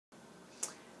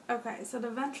Okay, so the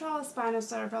ventral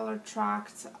spinocerebellar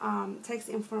tract takes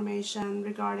information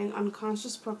regarding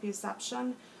unconscious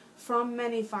proprioception from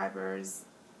many fibers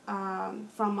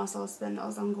from muscle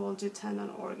spindles and Golgi tendon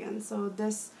organs. So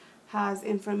this has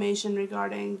information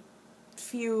regarding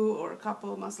few or a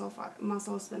couple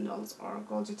muscle spindles or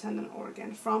Golgi tendon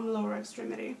organ from lower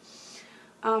extremity.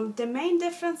 The main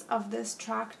difference of this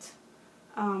tract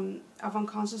of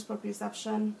unconscious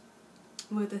proprioception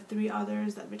with the three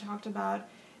others that we talked about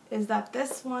is that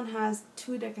this one has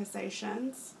two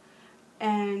decussations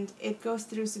and it goes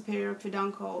through superior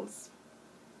peduncles,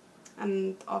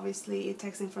 and obviously it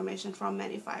takes information from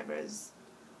many fibers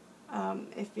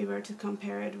if we were to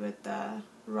compare it with the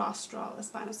rostral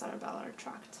spinocerebellar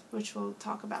tract, which we'll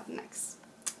talk about next.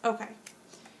 Okay,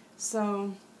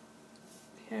 so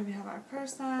here we have our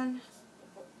person.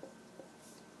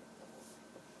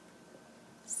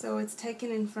 So it's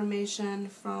taking information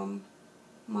from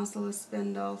muscle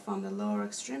spindle from the lower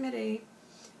extremity,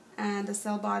 and the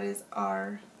cell bodies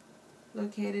are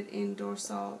located in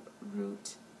dorsal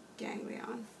root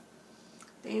ganglion.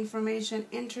 The information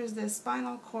enters the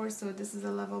spinal cord, so this is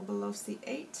a level below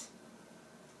C8.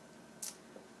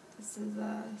 This is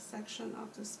a section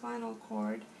of the spinal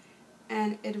cord,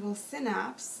 and it will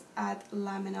synapse at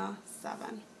lamina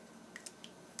 7.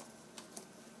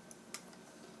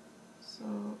 So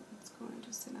it's going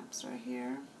to synapse right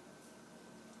here.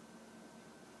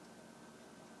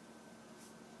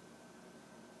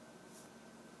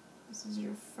 This is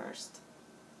your first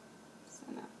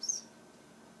synapse.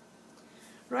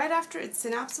 Right after it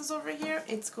synapses over here,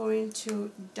 it's going to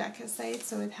decussate,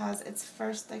 so it has its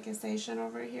first decussation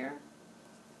over here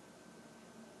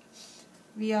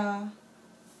via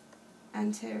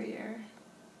anterior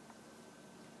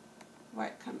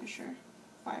white commissure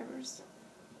fibers.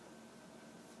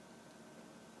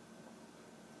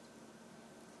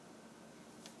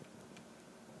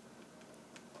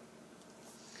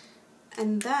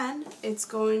 And then it's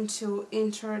going to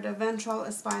enter the ventral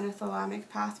spinothalamic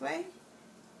pathway,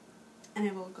 and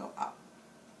it will go up.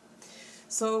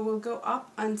 So it will go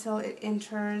up until it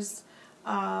enters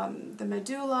the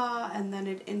medulla, and then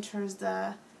it enters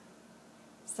the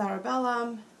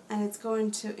cerebellum, and it's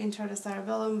going to enter the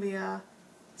cerebellum via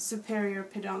superior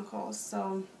peduncles.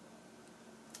 So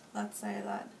let's say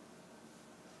that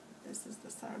this is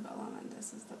the cerebellum and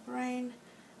this is the brain.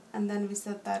 And then we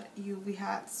said that we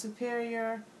had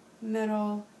superior,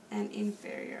 middle, and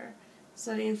inferior.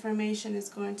 So the information is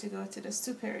going to go to the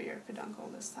superior peduncle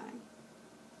this time.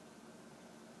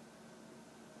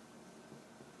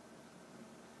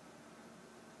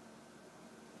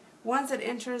 Once it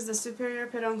enters the superior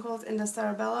peduncles in the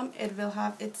cerebellum, it will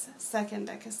have its second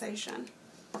decussation.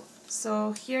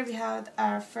 So here we had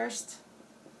our first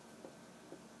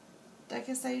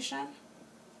decussation.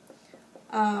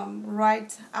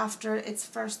 Right after its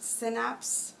first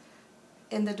synapse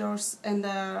in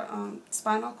the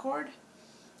spinal cord,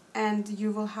 and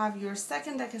you will have your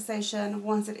second decussation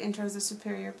once it enters the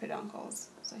superior peduncles.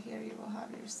 So here you will have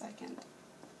your second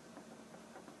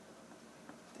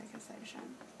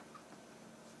decussation.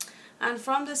 And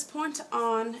from this point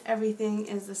on, everything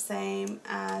is the same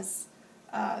as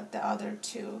the other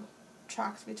two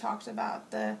tracts we talked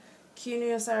about, the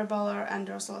cuneo-cerebellar and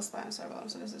dorsal spinocerebellum.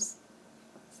 So this is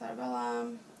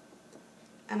cerebellum,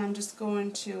 and I'm just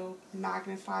going to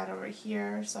magnify it over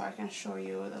here so I can show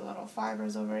you the little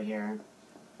fibers over here.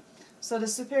 So the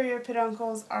superior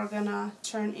peduncles are gonna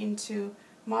turn into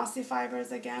mossy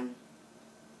fibers again.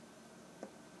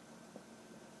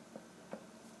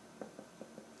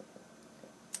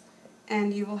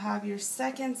 And you will have your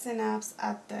second synapse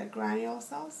at the granule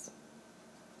cells.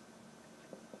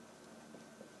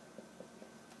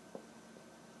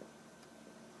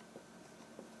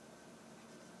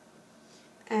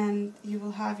 And you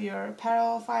will have your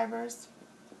parallel fibers.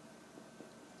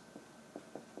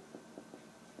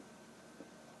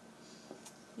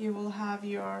 You will have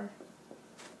your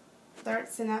third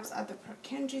synapse at the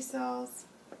Purkinje cells.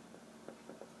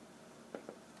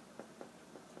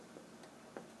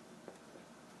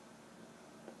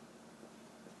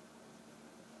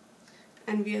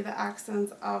 And via the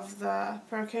axons of the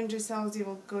Purkinje cells, you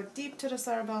will go deep to the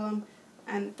cerebellum,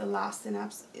 and the last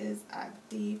synapse is at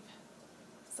deep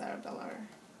cerebellar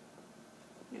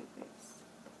nucleus.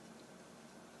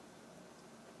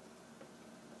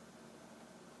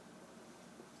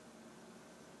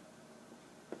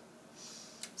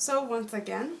 So once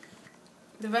again,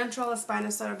 the ventral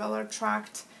spinocerebellar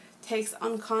tract takes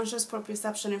unconscious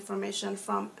proprioception information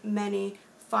from many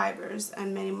fibers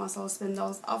and many muscle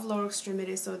spindles of lower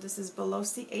extremity, so this is below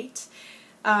C8.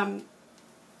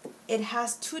 It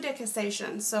has two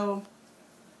decussations, so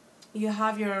You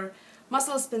have your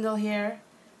muscle spindle here.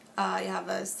 You have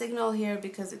a signal here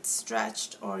because it's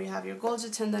stretched, or you have your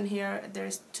Golgi tendon here.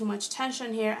 There's too much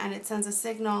tension here, and it sends a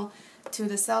signal to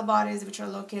the cell bodies, which are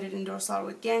located in dorsal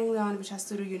root ganglion, which has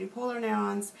pseudounipolar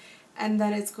neurons, and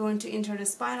then it's going to enter the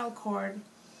spinal cord,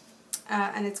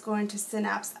 and it's going to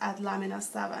synapse at lamina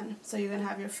 7. So you're going to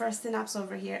have your first synapse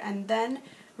over here, and then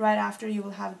right after you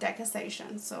will have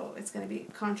decussation. So it's going to be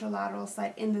contralateral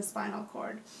site in the spinal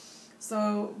cord.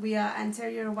 So via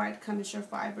anterior white commissure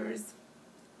fibers,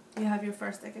 you have your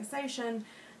first decussation,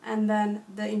 and then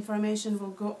the information will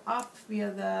go up via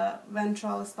the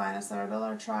ventral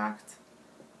spinocerebellar tract.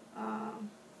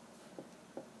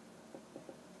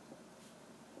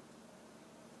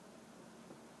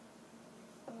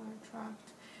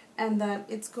 And then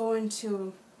it's going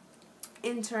to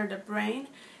enter the brain,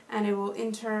 and it will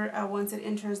enter, once it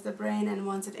enters the brain and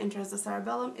once it enters the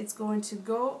cerebellum, it's going to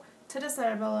go to the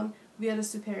cerebellum via the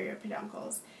superior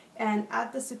peduncles. And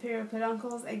at the superior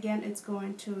peduncles, again, it's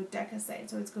going to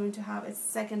decussate. So it's going to have its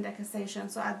second decussation.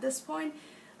 So at this point,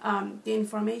 the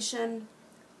information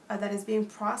that is being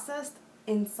processed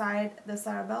inside the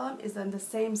cerebellum is on the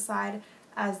same side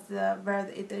as where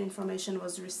the information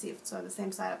was received, so the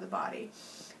same side of the body.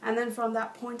 And then from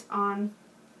that point on,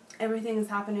 everything is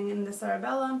happening in the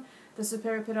cerebellum. The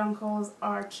superior peduncles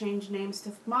are changed names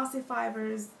to mossy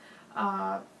fibers.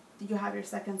 You have your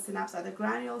second synapse at the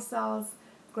granule cells.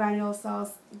 Granule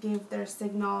cells give their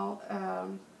signal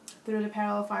through the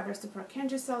parallel fibers to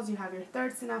Purkinje cells. You have your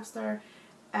third synapse there,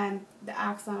 and the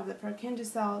axon of the Purkinje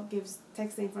cell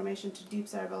takes the information to deep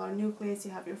cerebellar nucleus.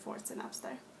 You have your fourth synapse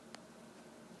there.